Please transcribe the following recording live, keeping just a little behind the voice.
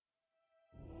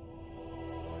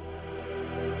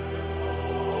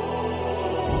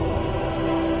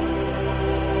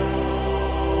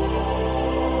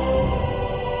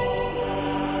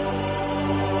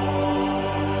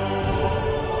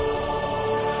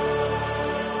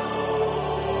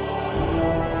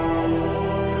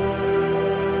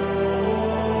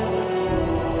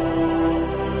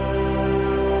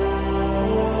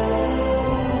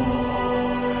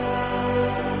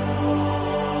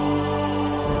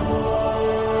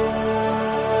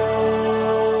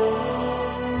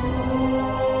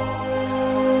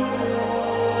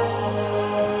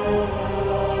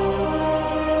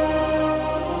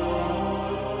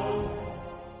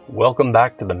Welcome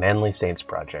back to the Manly Saints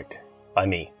Project, by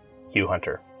me, Hugh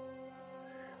Hunter.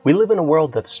 We live in a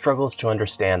world that struggles to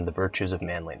understand the virtues of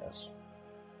manliness.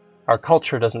 Our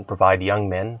culture doesn't provide young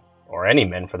men, or any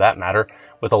men for that matter,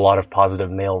 with a lot of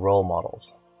positive male role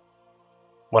models.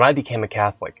 When I became a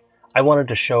Catholic, I wanted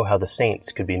to show how the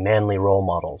saints could be manly role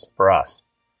models for us.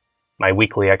 My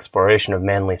weekly exploration of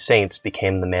manly saints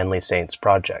became the Manly Saints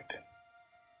Project.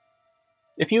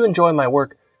 If you enjoy my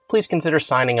work, please consider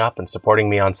signing up and supporting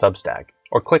me on Substack,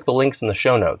 or click the links in the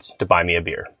show notes to buy me a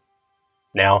beer.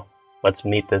 Now, let's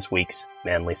meet this week's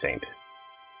Manly Saint.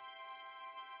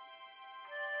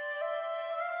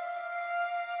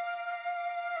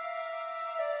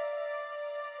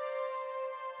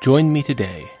 Join me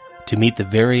today to meet the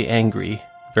very angry,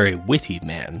 very witty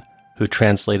man who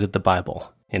translated the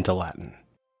Bible into Latin.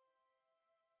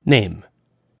 Name: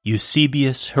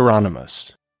 Eusebius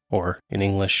Hieronymus, or in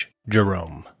English,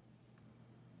 Jerome.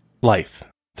 Life: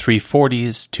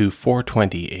 340s to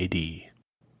 420 AD.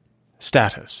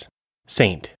 Status: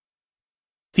 Saint.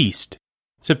 Feast: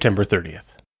 September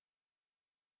 30th.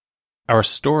 Our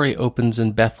story opens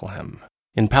in Bethlehem,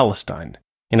 in Palestine,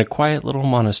 in a quiet little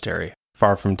monastery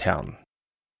far from town.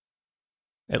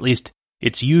 At least,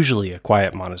 it's usually a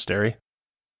quiet monastery.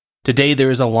 Today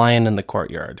there is a lion in the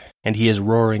courtyard, and he is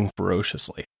roaring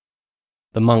ferociously.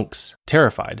 The monks,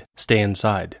 terrified, stay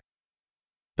inside.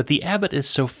 But the abbot is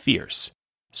so fierce,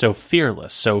 so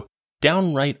fearless, so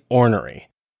downright ornery,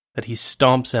 that he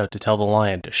stomps out to tell the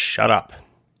lion to shut up.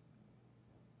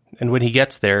 And when he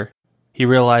gets there, he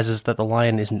realizes that the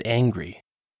lion isn't angry,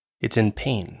 it's in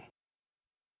pain.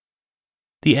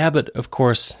 The abbot, of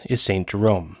course, is Saint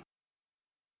Jerome.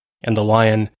 And the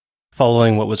lion,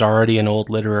 following what was already an old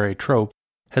literary trope,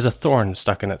 has a thorn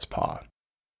stuck in its paw.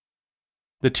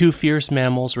 The two fierce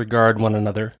mammals regard one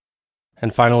another,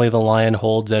 and finally the lion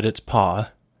holds out its paw,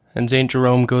 and Saint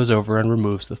Jerome goes over and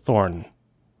removes the thorn.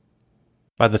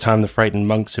 By the time the frightened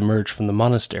monks emerge from the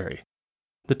monastery,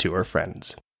 the two are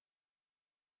friends.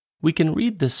 We can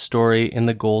read this story in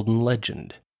the Golden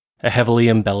Legend, a heavily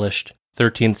embellished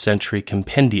 13th century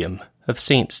compendium of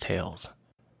saints' tales.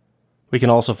 We can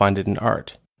also find it in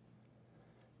art.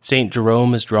 Saint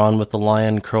Jerome is drawn with the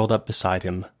lion curled up beside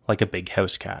him like a big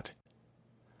house cat.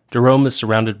 Jerome is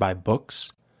surrounded by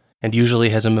books, and usually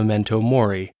has a memento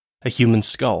mori, a human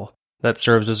skull, that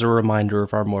serves as a reminder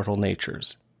of our mortal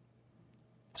natures.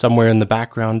 Somewhere in the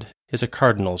background is a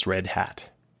cardinal's red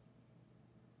hat.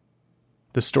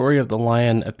 The story of the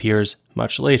lion appears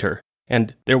much later,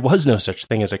 and there was no such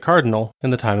thing as a cardinal in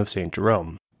the time of Saint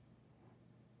Jerome.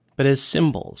 But as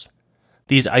symbols,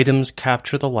 these items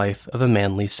capture the life of a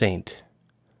manly saint,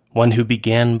 one who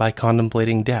began by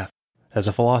contemplating death as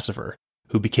a philosopher,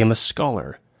 who became a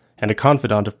scholar and a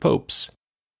confidant of popes,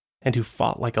 and who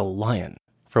fought like a lion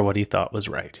for what he thought was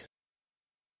right.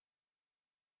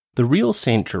 The real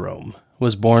Saint Jerome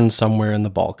was born somewhere in the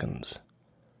Balkans.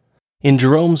 In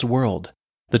Jerome's world,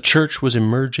 the Church was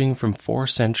emerging from 4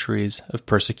 centuries of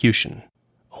persecution,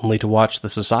 only to watch the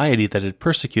society that had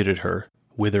persecuted her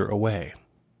wither away.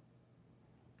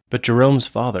 But Jerome's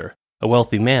father, a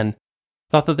wealthy man,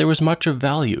 thought that there was much of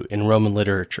value in Roman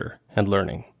literature and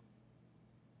learning.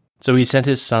 So he sent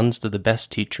his sons to the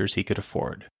best teachers he could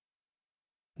afford.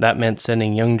 That meant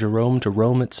sending young Jerome to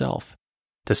Rome itself,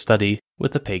 to study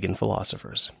with the pagan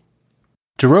philosophers.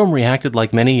 Jerome reacted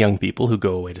like many young people who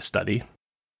go away to study.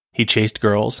 He chased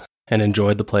girls and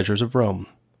enjoyed the pleasures of Rome.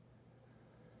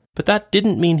 But that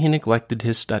didn't mean he neglected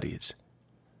his studies.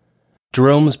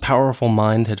 Jerome's powerful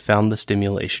mind had found the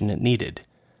stimulation it needed.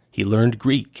 He learned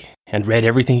Greek and read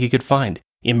everything he could find,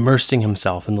 immersing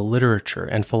himself in the literature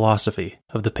and philosophy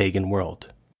of the pagan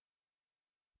world.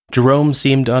 Jerome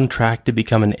seemed on track to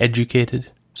become an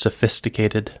educated,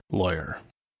 sophisticated lawyer.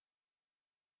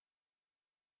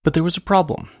 But there was a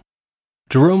problem.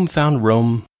 Jerome found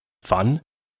Rome fun,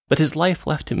 but his life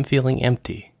left him feeling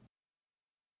empty.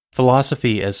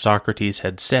 Philosophy, as Socrates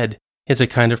had said, is a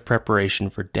kind of preparation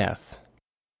for death.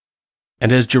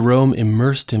 And as Jerome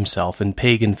immersed himself in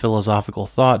pagan philosophical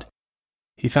thought,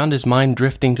 he found his mind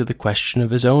drifting to the question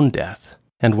of his own death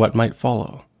and what might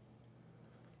follow.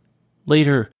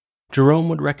 Later, Jerome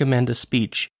would recommend a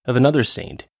speech of another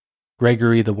saint,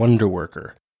 Gregory the Wonder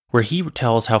Worker, where he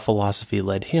tells how philosophy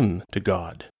led him to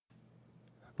God.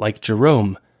 Like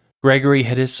Jerome, Gregory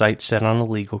had his sights set on a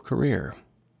legal career.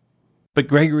 But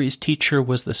Gregory's teacher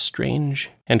was the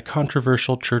strange and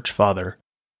controversial church father,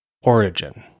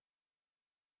 Origen.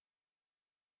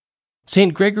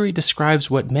 St. Gregory describes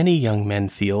what many young men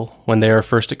feel when they are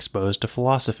first exposed to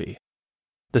philosophy,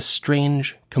 the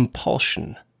strange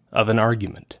compulsion of an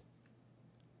argument.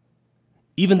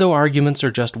 Even though arguments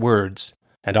are just words,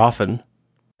 and often,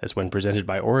 as when presented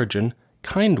by Origen,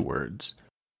 kind words,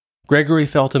 Gregory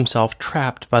felt himself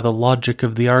trapped by the logic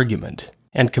of the argument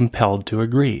and compelled to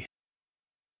agree.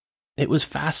 It was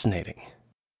fascinating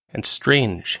and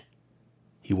strange.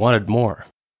 He wanted more.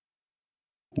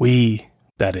 We,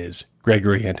 that is,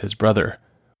 Gregory and his brother,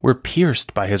 were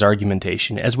pierced by his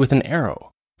argumentation as with an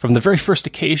arrow from the very first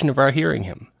occasion of our hearing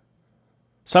him.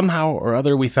 Somehow or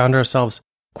other we found ourselves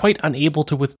quite unable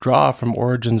to withdraw from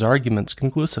Origen's arguments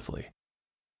conclusively,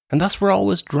 and thus were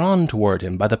always drawn toward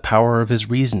him by the power of his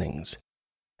reasonings,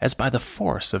 as by the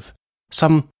force of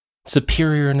some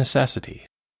superior necessity.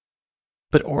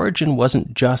 But Origen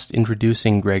wasn't just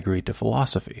introducing Gregory to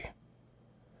philosophy.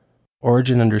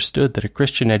 Origen understood that a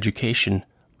Christian education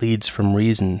leads from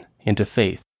reason into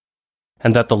faith,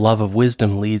 and that the love of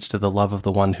wisdom leads to the love of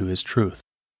the one who is truth.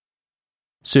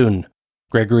 Soon,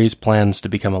 Gregory's plans to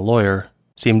become a lawyer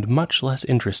seemed much less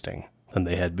interesting than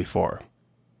they had before.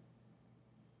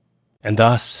 And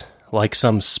thus, like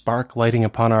some spark lighting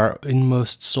upon our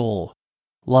inmost soul,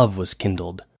 love was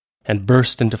kindled and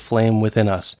burst into flame within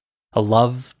us, a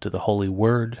love to the Holy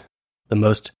Word, the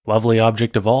most lovely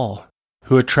object of all,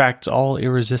 who attracts all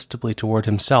irresistibly toward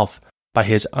himself by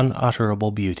his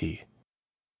unutterable beauty.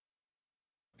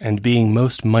 And being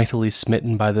most mightily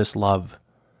smitten by this love,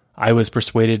 I was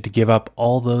persuaded to give up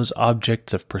all those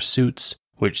objects of pursuits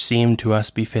which seemed to us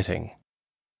befitting,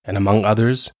 and among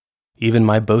others, even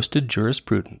my boasted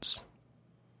jurisprudence.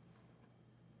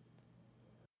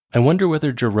 I wonder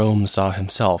whether Jerome saw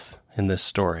himself in this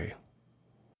story.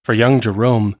 For young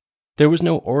Jerome, there was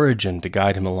no Origen to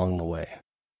guide him along the way.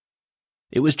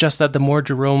 It was just that the more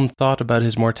Jerome thought about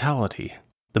his mortality,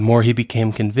 the more he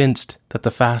became convinced that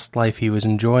the fast life he was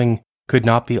enjoying could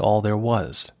not be all there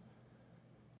was.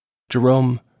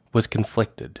 Jerome was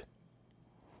conflicted.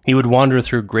 He would wander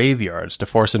through graveyards to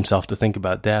force himself to think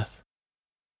about death.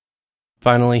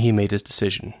 Finally, he made his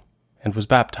decision and was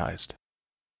baptized.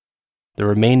 The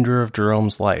remainder of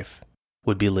Jerome's life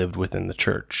would be lived within the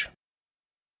church.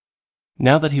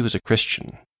 Now that he was a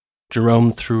Christian,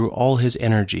 Jerome threw all his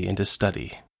energy into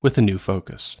study with a new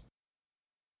focus.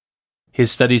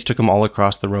 His studies took him all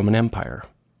across the Roman Empire,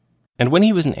 and when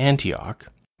he was in Antioch,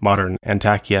 modern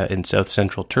Antakya in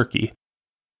south-central Turkey,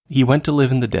 he went to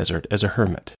live in the desert as a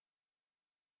hermit.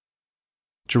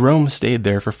 Jerome stayed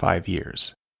there for 5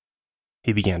 years.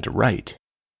 He began to write.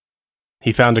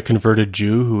 He found a converted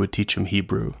Jew who would teach him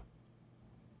Hebrew.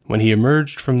 When he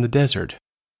emerged from the desert,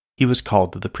 he was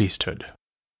called to the priesthood.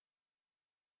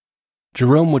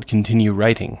 Jerome would continue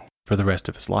writing for the rest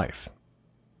of his life.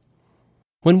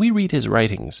 When we read his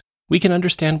writings, we can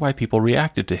understand why people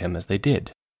reacted to him as they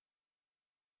did.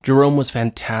 Jerome was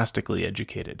fantastically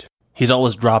educated. He's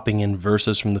always dropping in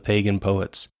verses from the pagan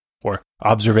poets, or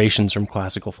observations from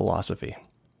classical philosophy.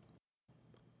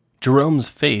 Jerome's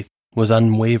faith was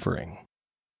unwavering.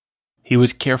 He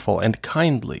was careful and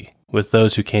kindly with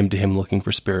those who came to him looking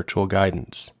for spiritual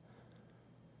guidance.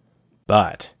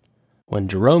 But when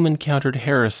Jerome encountered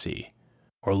heresy,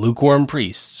 or lukewarm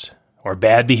priests, or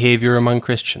bad behavior among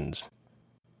Christians,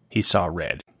 he saw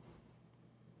red.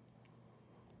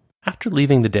 After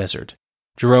leaving the desert,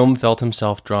 Jerome felt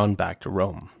himself drawn back to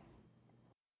Rome.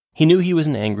 He knew he was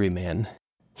an angry man.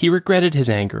 He regretted his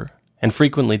anger, and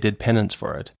frequently did penance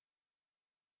for it.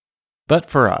 But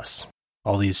for us,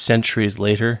 all these centuries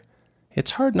later,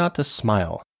 it's hard not to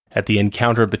smile at the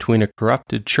encounter between a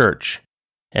corrupted church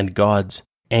and God's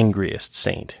angriest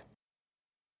saint.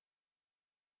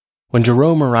 When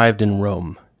Jerome arrived in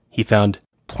Rome, he found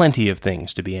plenty of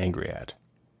things to be angry at.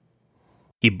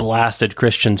 He blasted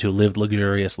Christians who lived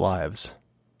luxurious lives.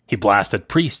 He blasted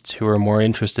priests who were more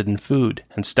interested in food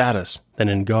and status than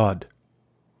in God.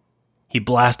 He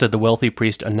blasted the wealthy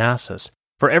priest Onassis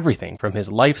for everything from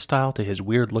his lifestyle to his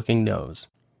weird-looking nose.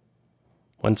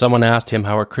 When someone asked him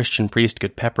how a Christian priest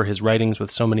could pepper his writings with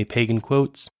so many pagan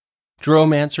quotes,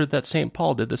 Jerome answered that St.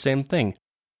 Paul did the same thing,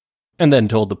 and then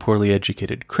told the poorly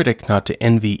educated critic not to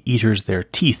envy eaters their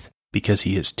teeth because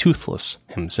he is toothless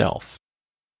himself.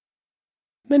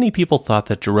 Many people thought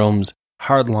that Jerome's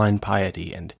hardline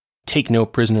piety and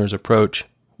take-no-prisoners approach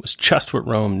was just what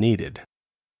Rome needed.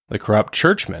 The corrupt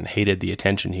churchmen hated the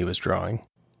attention he was drawing.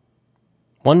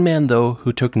 One man, though,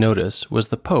 who took notice was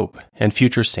the Pope and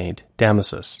future saint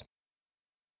Damasus.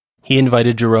 He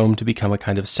invited Jerome to become a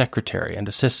kind of secretary and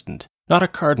assistant, not a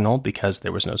cardinal because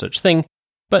there was no such thing,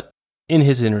 but in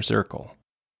his inner circle.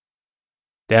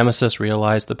 Damasus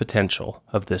realized the potential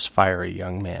of this fiery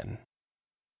young man.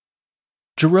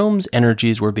 Jerome's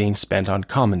energies were being spent on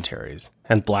commentaries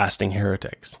and blasting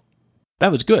heretics.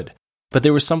 That was good, but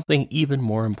there was something even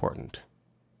more important.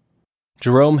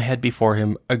 Jerome had before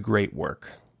him a great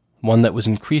work. one that was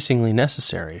increasingly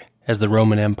necessary as the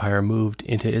Roman Empire moved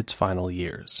into its final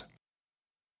years.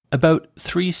 About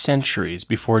 3 centuries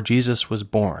before Jesus was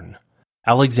born,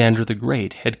 Alexander the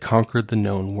Great had conquered the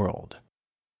known world.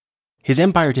 His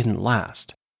empire didn't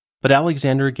last, but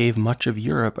Alexander gave much of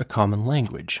Europe a common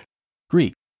language,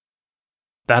 Greek.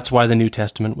 That's why the New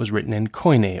Testament was written in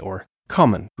Koine, or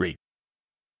Common Greek.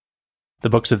 The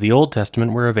books of the Old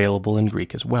Testament were available in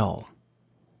Greek as well.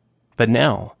 But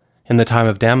now, in the time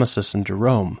of Damasus and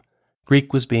Jerome,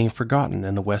 Greek was being forgotten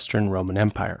in the Western Roman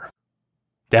Empire.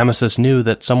 Damasus knew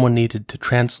that someone needed to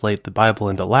translate the Bible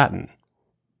into Latin,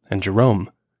 and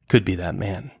Jerome could be that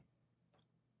man.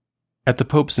 At the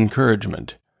Pope's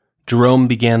encouragement, Jerome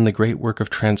began the great work of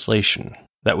translation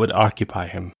that would occupy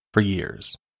him for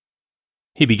years.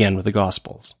 He began with the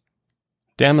Gospels.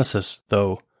 Damasus,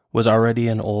 though, was already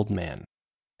an old man,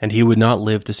 and he would not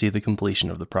live to see the completion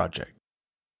of the project.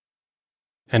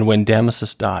 And when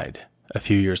Damasus died, a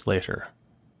few years later,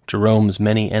 Jerome's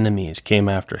many enemies came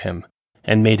after him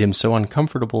and made him so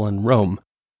uncomfortable in Rome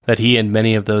that he and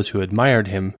many of those who admired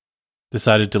him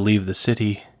decided to leave the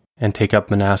city and take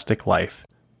up monastic life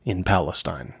in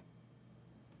Palestine.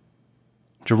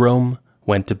 Jerome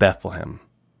went to Bethlehem.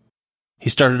 He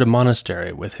started a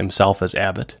monastery with himself as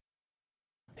abbot.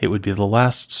 It would be the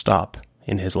last stop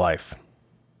in his life.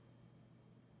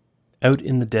 Out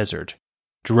in the desert,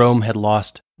 Jerome had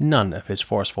lost none of his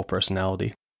forceful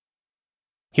personality.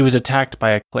 He was attacked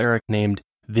by a cleric named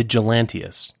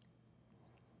Vigilantius.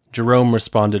 Jerome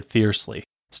responded fiercely,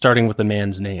 starting with the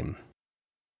man's name.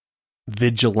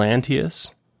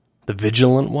 Vigilantius? The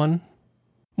vigilant one?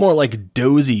 More like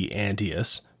Dozy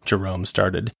Antius, Jerome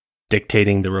started,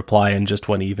 dictating the reply in just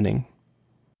one evening.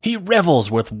 He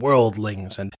revels with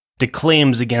worldlings and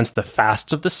declaims against the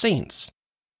fasts of the saints.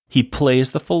 He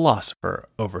plays the philosopher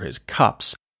over his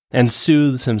cups and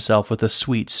soothes himself with the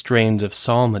sweet strains of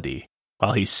psalmody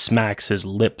while he smacks his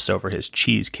lips over his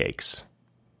cheesecakes.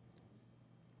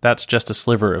 That's just a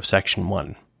sliver of section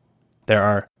 1. There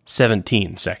are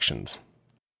 17 sections.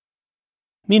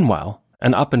 Meanwhile,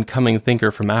 an up-and-coming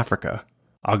thinker from Africa,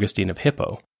 Augustine of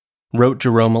Hippo, wrote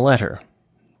Jerome a letter,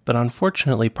 but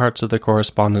unfortunately parts of the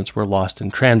correspondence were lost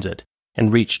in transit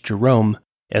and reached Jerome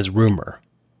as rumor.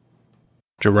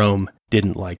 Jerome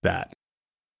didn't like that.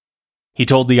 He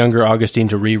told the younger Augustine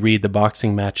to reread the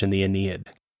boxing match in the Aeneid,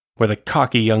 where the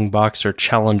cocky young boxer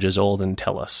challenges old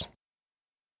Entellus.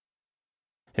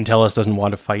 Entellus doesn't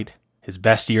want to fight. His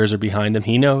best years are behind him,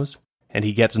 he knows, and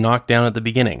he gets knocked down at the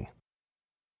beginning.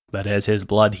 But as his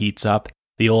blood heats up,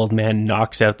 the old man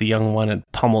knocks out the young one and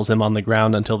pummels him on the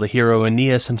ground until the hero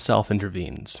Aeneas himself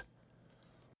intervenes.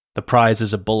 The prize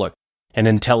is a bullock, and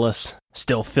Entellus,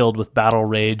 still filled with battle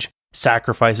rage,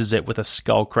 sacrifices it with a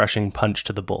skull-crushing punch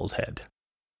to the bull's head.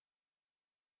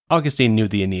 Augustine knew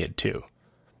the Aeneid too,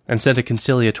 and sent a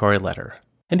conciliatory letter,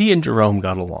 and he and Jerome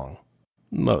got along.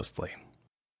 Mostly.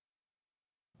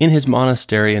 In his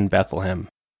monastery in Bethlehem,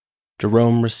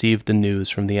 Jerome received the news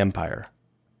from the empire,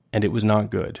 and it was not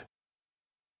good.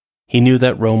 He knew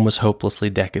that Rome was hopelessly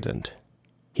decadent.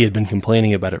 He had been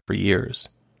complaining about it for years.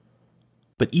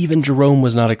 But even Jerome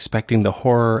was not expecting the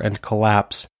horror and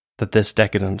collapse that this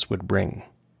decadence would bring.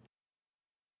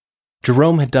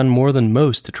 Jerome had done more than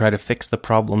most to try to fix the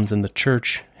problems in the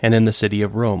church and in the city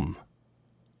of Rome.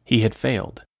 He had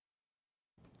failed.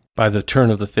 By the turn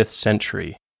of the 5th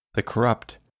century, the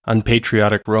corrupt,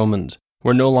 unpatriotic Romans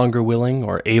were no longer willing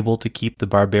or able to keep the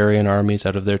barbarian armies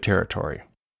out of their territory.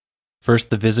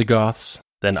 First the Visigoths,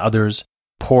 then others,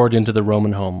 poured into the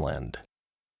Roman homeland.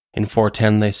 In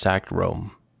 410 they sacked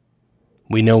Rome.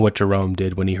 We know what Jerome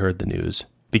did when he heard the news,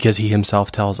 because he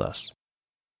himself tells us.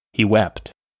 He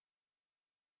wept.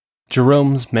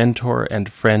 Jerome's mentor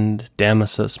and friend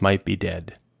Damasus might be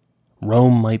dead.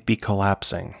 Rome might be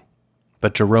collapsing,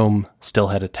 but Jerome still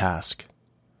had a task.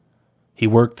 He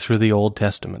worked through the Old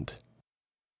Testament.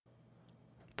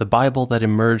 The Bible that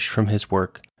emerged from his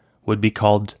work would be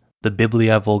called the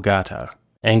Biblia Vulgata,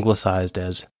 anglicized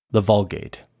as the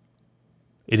Vulgate.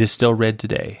 It is still read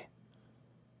today.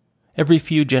 Every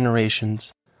few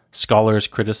generations, scholars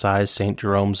criticize St.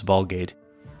 Jerome's Vulgate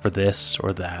for this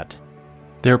or that.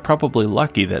 They're probably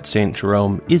lucky that St.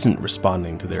 Jerome isn't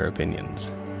responding to their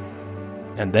opinions.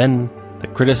 And then the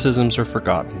criticisms are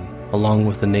forgotten, along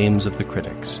with the names of the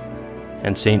critics,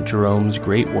 and St. Jerome's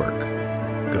great work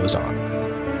goes on.